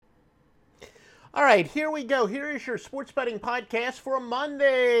All right, here we go. Here is your sports betting podcast for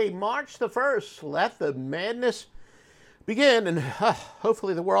Monday, March the 1st. Let the madness begin, and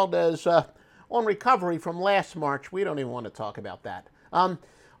hopefully the world is on recovery from last March. We don't even want to talk about that. All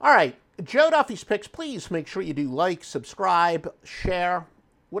right, Joe Duffy's Picks. Please make sure you do like, subscribe, share,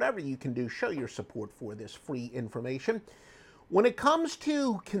 whatever you can do. Show your support for this free information. When it comes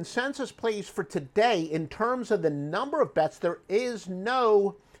to consensus plays for today, in terms of the number of bets, there is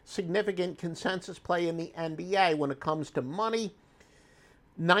no significant consensus play in the NBA. When it comes to money,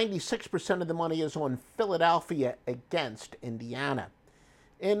 96% of the money is on Philadelphia against Indiana.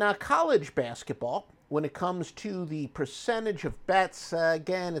 In college basketball, when it comes to the percentage of bets,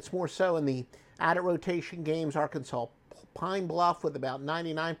 again, it's more so in the added rotation games. Arkansas Pine Bluff with about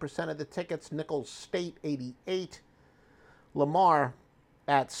 99% of the tickets, Nicholls State 88%, Lamar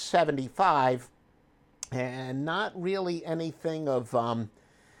at 75%, and not really anything of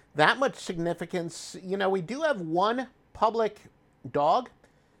that much significance. You know, we do have one public dog,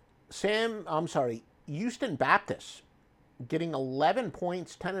 Houston Baptist, getting 11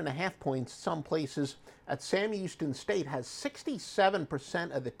 points, 10.5 points some places at Sam Houston State, has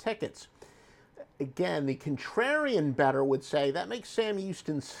 67% of the tickets. Again, the contrarian bettor would say that makes Sam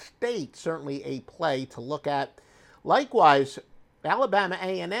Houston State certainly a play to look at. Likewise, Alabama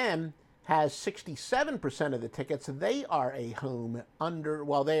A&M has 67% of the tickets. They are a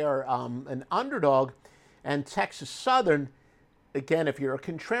they are an underdog. And Texas Southern, again, if you're a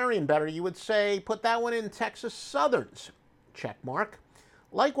contrarian bettor, you would say put that one in Texas Southern's check mark.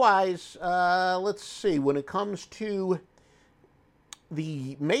 Likewise, let's see, when it comes to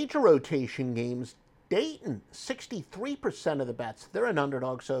the major rotation games, Dayton, 63% of the bets. They're an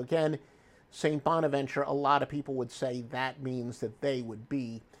underdog. So again, St. Bonaventure, a lot of people would say that means that they would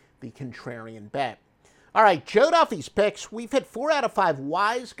be the contrarian bet. All right, Joe Duffy's Picks. We've hit 4 out of 5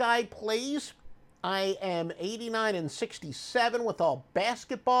 Wise Guy plays. I am 89-67 with all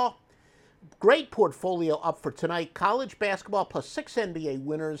basketball. Great portfolio up for tonight. College basketball plus 6 NBA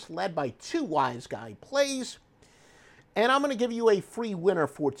winners led by 2 Wise Guy plays. And I'm going to give you a free winner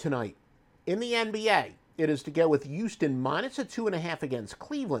for tonight. In the NBA, it is to go with Houston minus a 2.5 against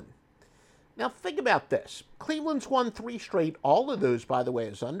Cleveland. Now, think about this. Cleveland's won 3 straight. All of those, by the way,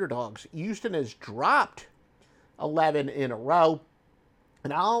 as underdogs. Houston has dropped 11 in a row.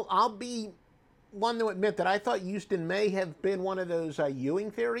 And I'll be one to admit that I thought Houston may have been one of those Ewing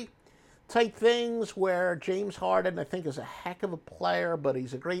theory type things where James Harden, I think, is a heck of a player, but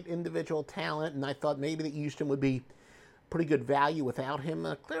he's a great individual talent. And I thought maybe that Houston would be pretty good value without him.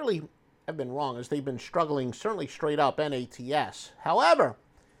 Clearly, I've been wrong, as they've been struggling, certainly straight up NATS. However,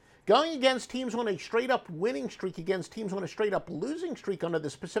 going against teams on a straight-up winning streak, against teams on a straight-up losing streak under the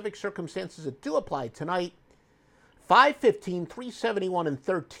specific circumstances that do apply tonight, 5-15, 371, and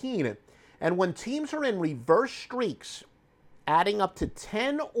 13. And when teams are in reverse streaks, adding up to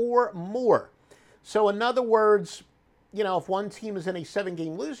 10 or more. So in other words, you know, if one team is in a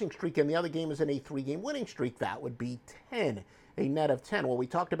 7-game losing streak and the other game is in a 3-game winning streak, that would be 10, a net of 10. Well, we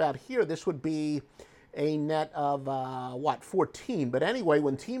talked about here, this would be a net of, 14. But anyway,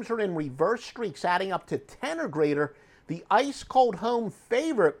 when teams are in reverse streaks adding up to 10 or greater, the ice-cold home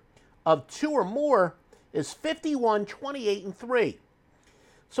favorite of 2 or more is 51, 28, and 3.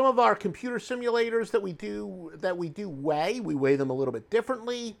 Some of our computer simulators that we do weigh, we weigh them a little bit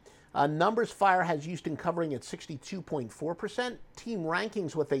differently. Numbers Fire has Houston covering at 62.4%. Team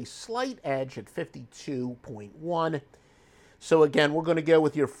Rankings with a slight edge at 52.1%. So again, we're going to go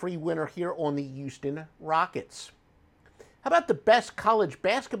with your free winner here on the Houston Rockets. How about the best college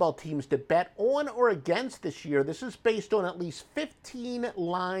basketball teams to bet on or against this year? This is based on at least 15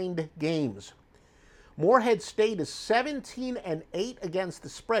 lined games. Morehead State is 17-8 against the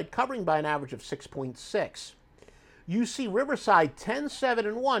spread, covering by an average of 6.6. UC Riverside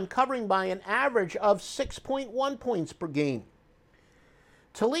 10-7-1, covering by an average of 6.1 points per game.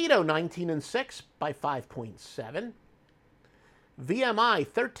 Toledo 19-6 by 5.7. VMI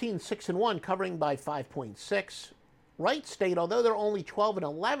 13-6-1, covering by 5.6. Wright State, although they're only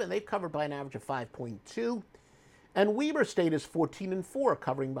 12-11, they've covered by an average of 5.2. And Weber State is 14-4,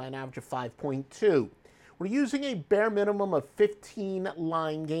 covering by an average of 5.2. We're using a bare minimum of 15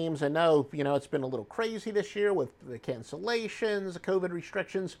 line games. I know, it's been a little crazy this year with the cancellations, the COVID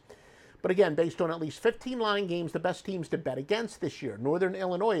restrictions. But again, based on at least 15 line games, the best teams to bet against this year. Northern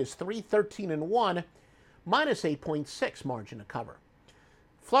Illinois is 3-13-1, minus 8.6 margin to cover.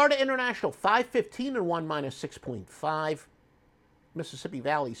 Florida International 5-15-1, minus 6.5. Mississippi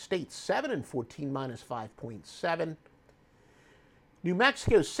Valley State 7-14, minus 5.7. New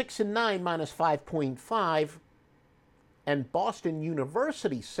Mexico 6-9, minus 5.5. And Boston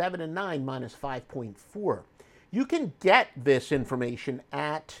University 7-9 minus 5.4. You can get this information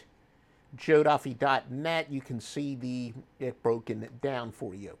at joeduffy.net. You can see it broken down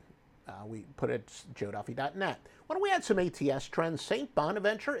for you. We put it at joeduffy.net. Why don't we add some ATS trends? St.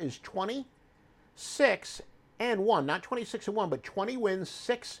 Bonaventure is 26-1, not 26-1, but 20 wins,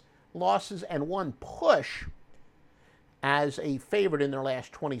 6 losses, and 1 push as a favorite in their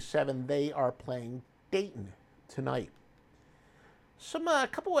last 27. They are playing Dayton tonight. A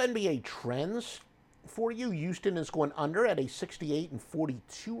couple of NBA trends for you. Houston is going under at a 68-42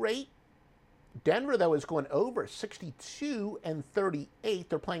 rate. Denver, though, is going over 62-38.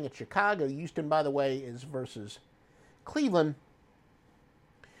 They're playing at Chicago. Houston, by the way, is versus Cleveland.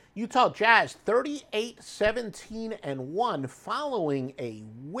 Utah Jazz 38-17-1 following a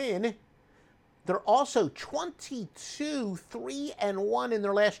win. They're also 22-3-1 in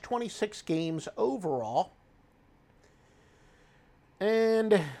their last 26 games overall.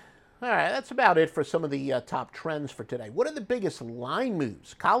 And, all right, that's about it for some of the top trends for today. What are the biggest line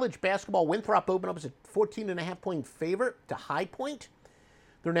moves? College basketball, Winthrop opened up as a 14.5-point favorite to High Point.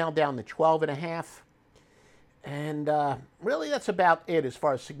 They're now down to 12.5. And really, that's about it as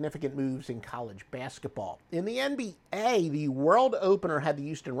far as significant moves in college basketball. In the NBA, the world opener had the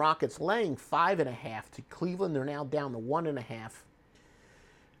Houston Rockets laying 5.5 to Cleveland. They're now down to 1.5.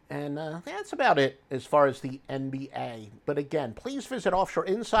 And that's about it as far as the NBA. But again, please visit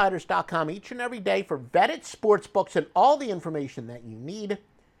offshoreinsiders.com each and every day for vetted sports books and all the information that you need.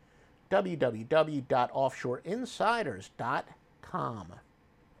 www.offshoreinsiders.com.